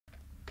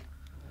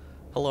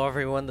Hello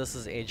everyone, this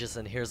is Aegis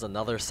and here's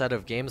another set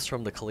of games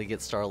from the Collegiate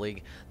Star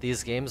League.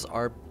 These games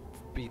are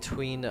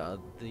between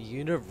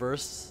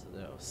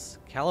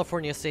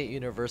California State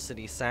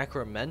University,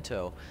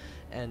 Sacramento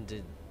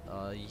and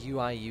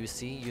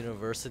UIUC,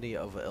 University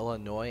of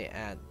Illinois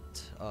at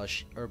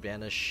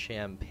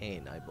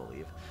Urbana-Champaign, I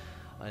believe.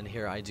 And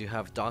here I do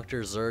have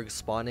Dr. Zerg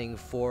spawning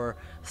for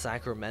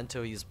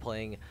Sacramento. He's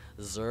playing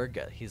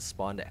Zerg. He's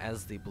spawned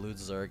as the blue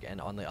Zerg.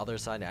 And on the other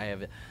side I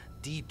have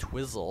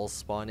D-Twizzle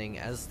spawning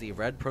as the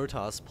red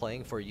Protoss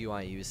playing for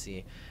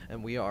UIUC.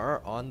 And we are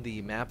on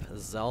the map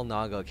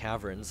Zelnaga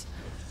Caverns.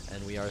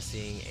 And we are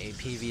seeing a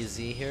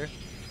PvZ here.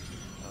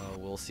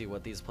 We'll see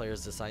what these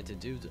players decide to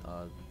do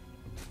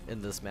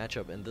in this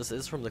matchup. And this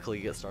is from the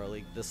Collegiate Star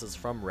League. This is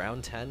from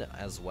round 10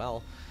 as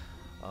well.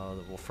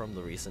 Well, from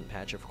the recent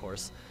patch, of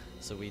course.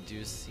 So we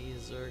do see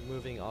Zerg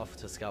moving off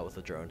to scout with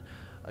a drone.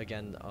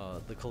 Again,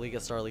 the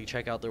Collegiate Star League,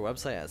 check out their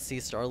website at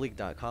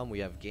cstarleague.com. We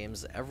have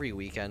games every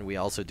weekend. We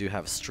also do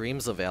have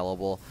streams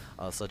available,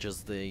 such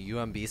as the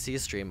UMBC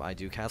stream. I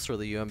do cast for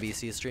the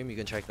UMBC stream. You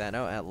can check that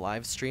out at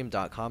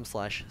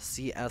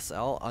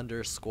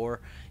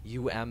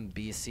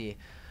livestream.com/CSL_UMBC.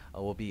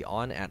 We'll be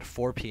on at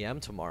 4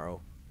 p.m.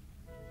 tomorrow.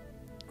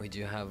 We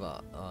do have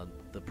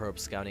the probe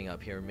scouting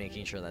up here,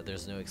 making sure that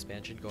there's no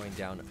expansion going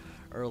down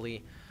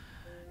early.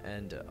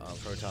 And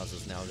Protoss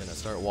is now going to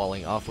start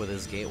walling off with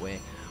his gateway.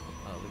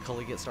 The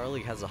Collegiate Star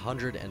League has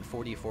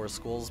 144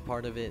 schools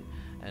part of it,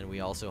 and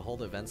we also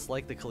hold events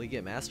like the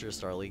Collegiate Masters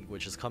Star League,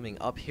 which is coming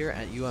up here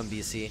at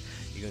UMBC.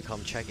 You can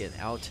come check it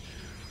out.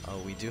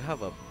 We do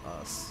have a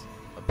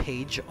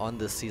page on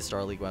the C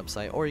Star League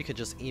website, or you could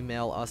just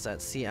email us at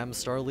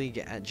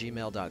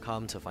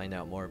cmstarleague@gmail.com to find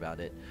out more about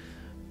it.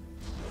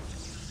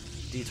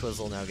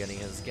 D-Twizzle now getting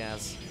his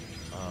gas.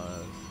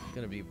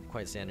 Gonna be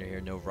quite standard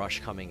here, no rush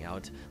coming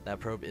out. That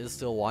probe is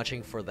still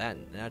watching for that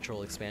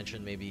natural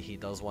expansion. Maybe he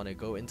does want to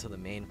go into the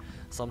main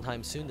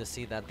sometime soon to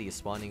see that the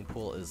spawning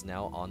pool is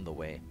now on the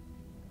way.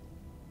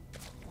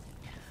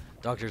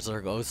 Dr.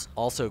 Zerg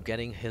also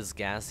getting his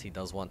gas. He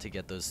does want to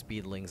get those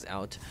speedlings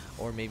out,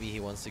 or maybe he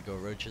wants to go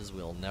roaches.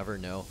 We'll never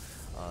know.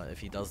 If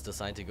he does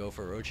decide to go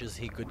for roaches,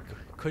 he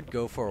could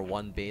go for a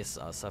 1 base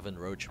 7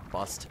 roach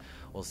bust.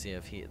 We'll see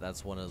if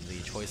that's one of the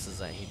choices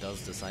that he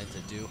does decide to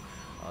do.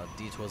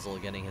 D-Twizzle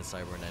getting his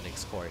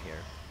cybernetics core here.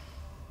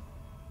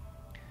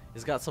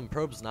 He's got some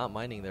probes not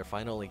mining. They're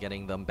finally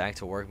getting them back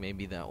to work.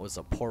 Maybe that was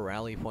a poor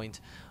rally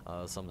point.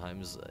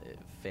 Sometimes it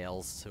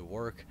fails to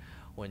work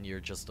when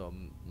you're just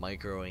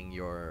microing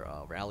your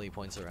rally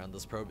points around.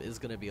 This probe is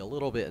going to be a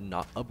little bit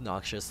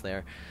obnoxious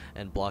there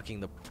and blocking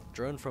the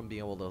drone from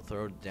being able to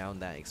throw down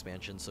that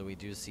expansion. So we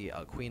do see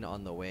a queen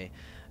on the way,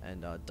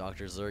 and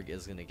Dr. Zerg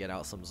is going to get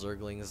out some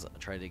Zerglings,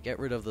 try to get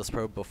rid of this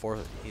probe before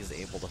he's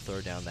able to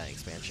throw down that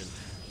expansion.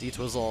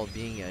 D-Twizzle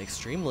being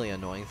extremely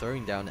annoying,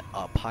 throwing down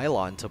a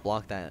pylon to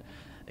block that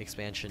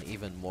expansion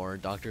even more.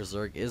 Dr.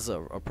 Zerg is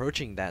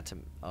approaching that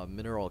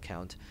mineral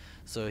count,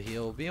 so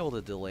he'll be able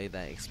to delay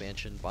that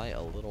expansion by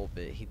a little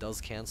bit. He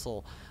does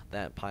cancel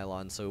that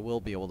pylon, so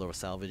we'll be able to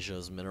salvage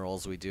those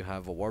minerals. We do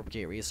have a warp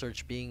gate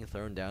research being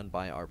thrown down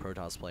by our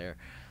Protoss player.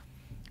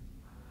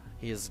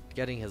 He is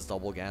getting his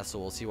double gas, so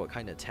we'll see what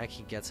kind of tech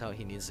he gets out.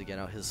 He needs to get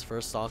out his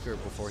first stalker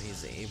before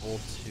he's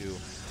able to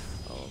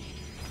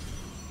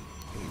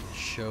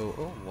show.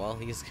 Oh, well,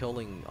 he's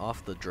killing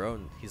off the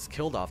drone. He's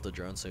killed off the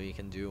drone, so he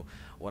can do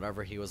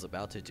whatever he was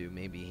about to do.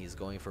 Maybe he's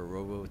going for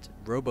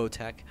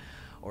Robotech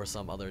or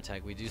some other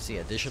tech. We do see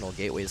additional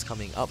gateways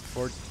coming up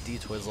for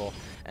D-Twizzle,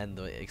 and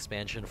the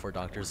expansion for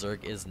Dr.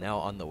 Zerg is now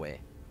on the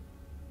way.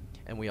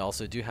 And we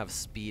also do have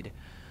speed.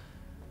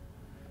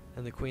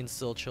 And the queen's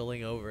still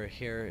chilling over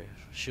here.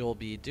 She'll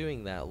be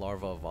doing that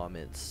larva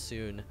vomit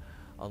soon,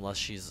 unless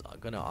she's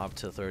gonna opt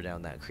to throw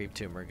down that creep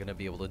tumor. Gonna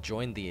be able to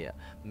join the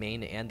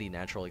main and the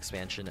natural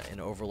expansion, and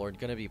Overlord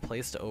gonna be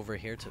placed over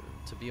here to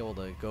be able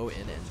to go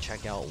in and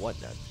check out what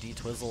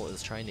D-Twizzle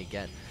is trying to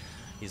get.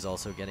 He's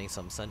also getting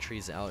some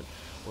sentries out.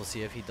 We'll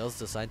see if he does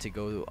decide to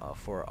go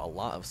for a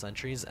lot of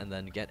sentries and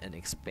then get an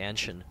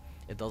expansion.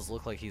 It does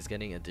look like he's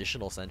getting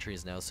additional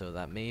sentries now, so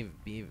that may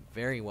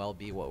very well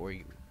be what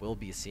we will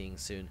be seeing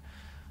soon.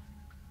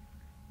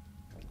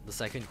 The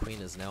second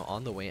queen is now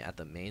on the way at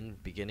the main,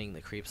 beginning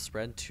the creep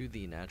spread to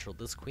the natural.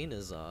 This queen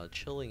is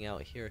chilling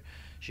out here.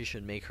 She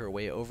should make her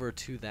way over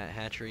to that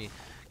hatchery.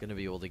 Gonna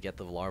be able to get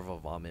the larva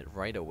vomit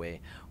right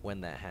away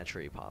when that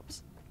hatchery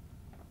pops.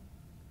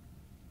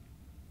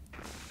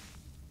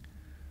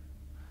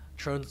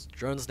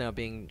 Drones now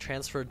being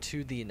transferred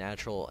to the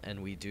natural,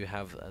 and we do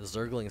have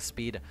Zergling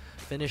speed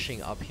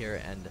finishing up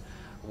here, and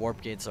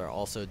warp gates are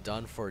also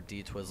done for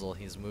D-Twizzle.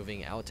 He's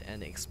moving out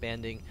and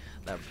expanding.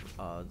 That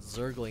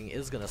Zergling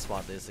is going to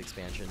spot this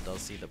expansion,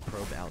 does see the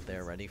probe out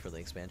there ready for the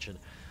expansion.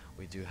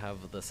 We do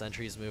have the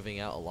sentries moving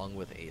out along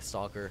with a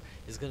stalker.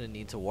 He's going to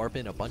need to warp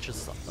in a bunch of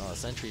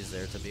sentries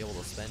there to be able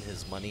to spend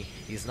his money.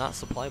 He's not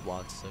supply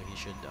blocked, so he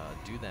should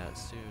do that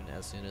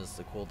as soon as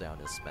the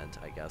cooldown is spent,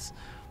 I guess.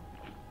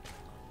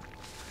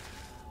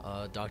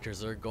 Dr.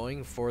 Zerg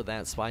going for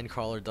that spine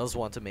crawler, does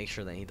want to make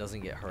sure that he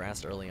doesn't get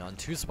harassed early on.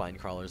 2 spine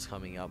crawlers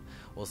coming up.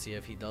 We'll see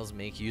if he does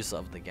make use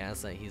of the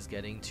gas that he's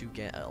getting to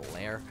get a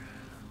lair.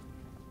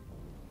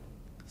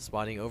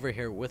 Spotting over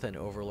here with an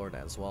Overlord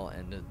as well,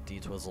 and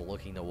D-Twizzle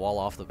looking to wall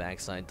off the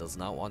backside, does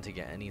not want to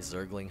get any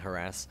Zergling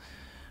harass.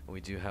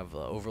 We do have the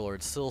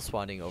Overlord still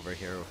spotting over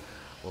here.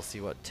 We'll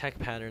see what tech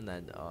pattern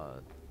that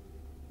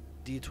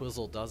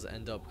D-Twizzle does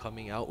end up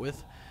coming out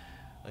with.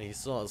 He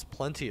still has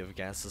plenty of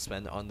gas to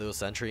spend on those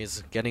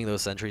sentries. Getting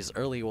those sentries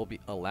early will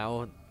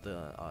allow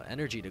the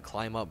energy to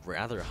climb up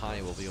rather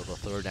high. We'll be able to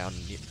throw down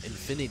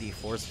infinity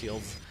force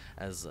fields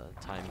as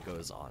time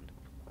goes on.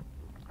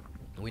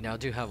 We now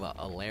do have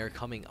a lair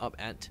coming up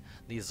at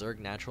the Zerg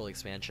natural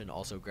expansion,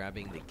 also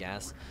grabbing the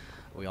gas.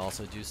 We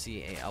also do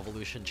see a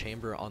evolution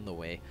chamber on the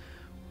way.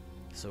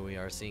 So we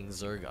are seeing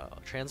Zerg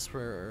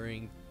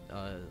transferring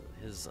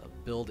his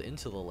build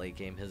into the late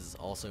game. His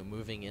also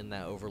moving in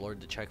that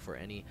Overlord to check for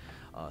any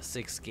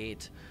 6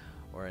 gate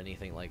or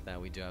anything like that.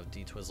 We do have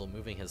D-Twizzle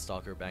moving his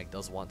Stalker back,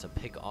 does want to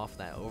pick off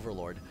that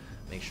Overlord,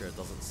 make sure it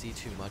doesn't see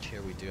too much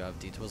here. We do have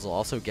D-Twizzle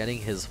also getting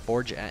his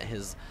Forge at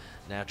his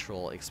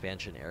natural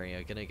expansion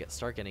area, gonna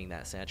start getting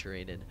that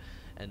saturated,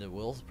 and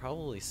we'll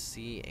probably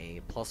see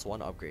a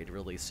 +1 upgrade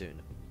really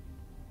soon.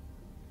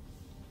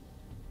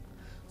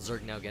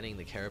 Zerg now getting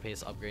the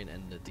Carapace upgrade,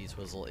 and the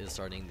D-Twizzle is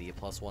starting the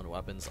 +1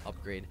 weapons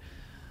upgrade.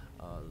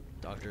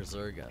 Dr.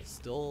 Zerg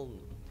still,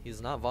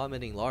 he's not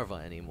vomiting larva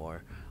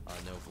anymore.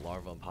 No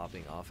larva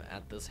popping off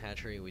at this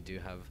hatchery. We do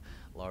have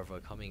larva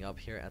coming up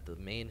here at the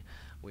main.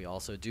 We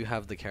also do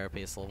have the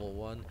Carapace level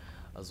 1,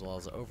 as well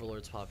as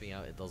Overlords popping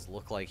out. It does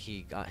look like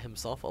he got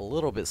himself a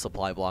little bit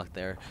supply blocked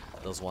there.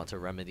 Does want to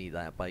remedy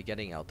that by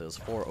getting out those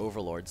 4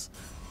 Overlords.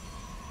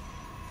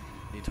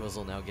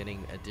 D-Twizzle now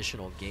getting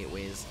additional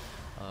gateways.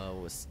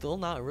 Was still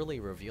not really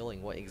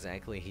revealing what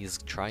exactly he's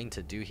trying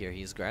to do here.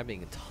 He's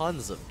grabbing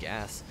tons of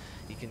gas.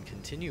 He can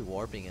continue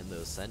warping in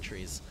those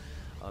sentries.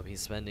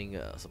 He's spending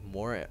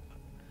more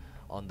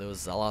on those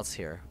Zealots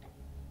here.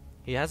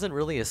 He hasn't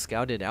really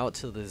scouted out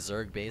to the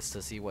Zerg base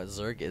to see what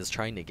Zerg is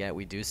trying to get.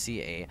 We do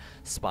see a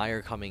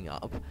Spire coming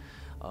up.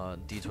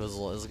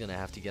 D-Twizzle is going to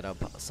have to get up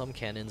some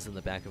cannons in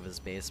the back of his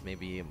base,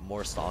 maybe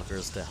more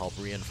Stalkers to help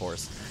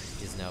reinforce.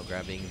 He's now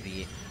grabbing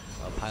the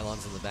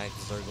pylons in the back.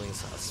 The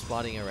Zerglings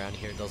spotting around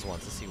here, does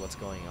want to see what's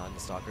going on. The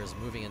Stalkers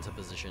moving into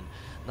position,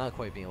 not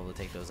quite being able to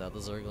take those out. The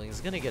Zerglings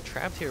is going to get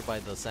trapped here by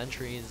the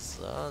sentries.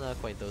 Not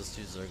quite those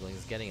 2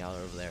 Zerglings getting out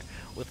over there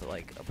with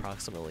like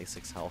approximately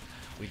 6 health.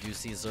 We do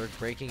see Zerg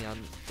breaking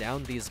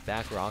down these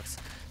back rocks.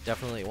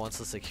 Definitely wants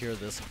to secure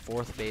this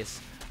 4th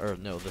base, or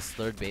no, this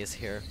 3rd base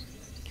here.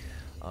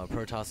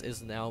 Protoss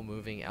is now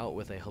moving out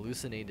with a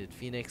hallucinated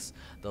Phoenix.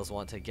 Does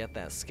want to get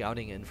that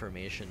scouting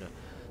information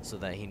so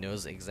that he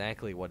knows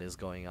exactly what is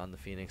going on. The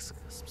Phoenix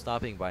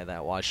stopping by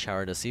that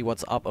watchtower to see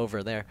what's up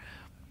over there.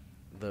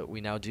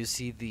 We now do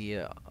see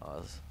the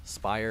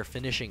Spire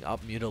finishing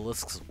up.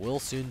 Mutalisks will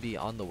soon be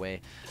on the way,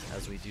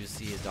 as we do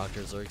see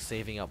Dr. Zerg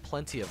saving up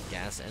plenty of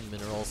gas and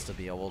minerals to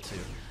be able to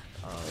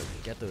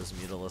get those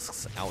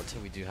Mutalisks out.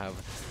 We do have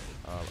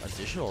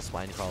additional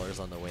spine crawlers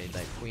on the way.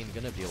 That Queen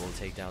gonna be able to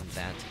take down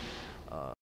that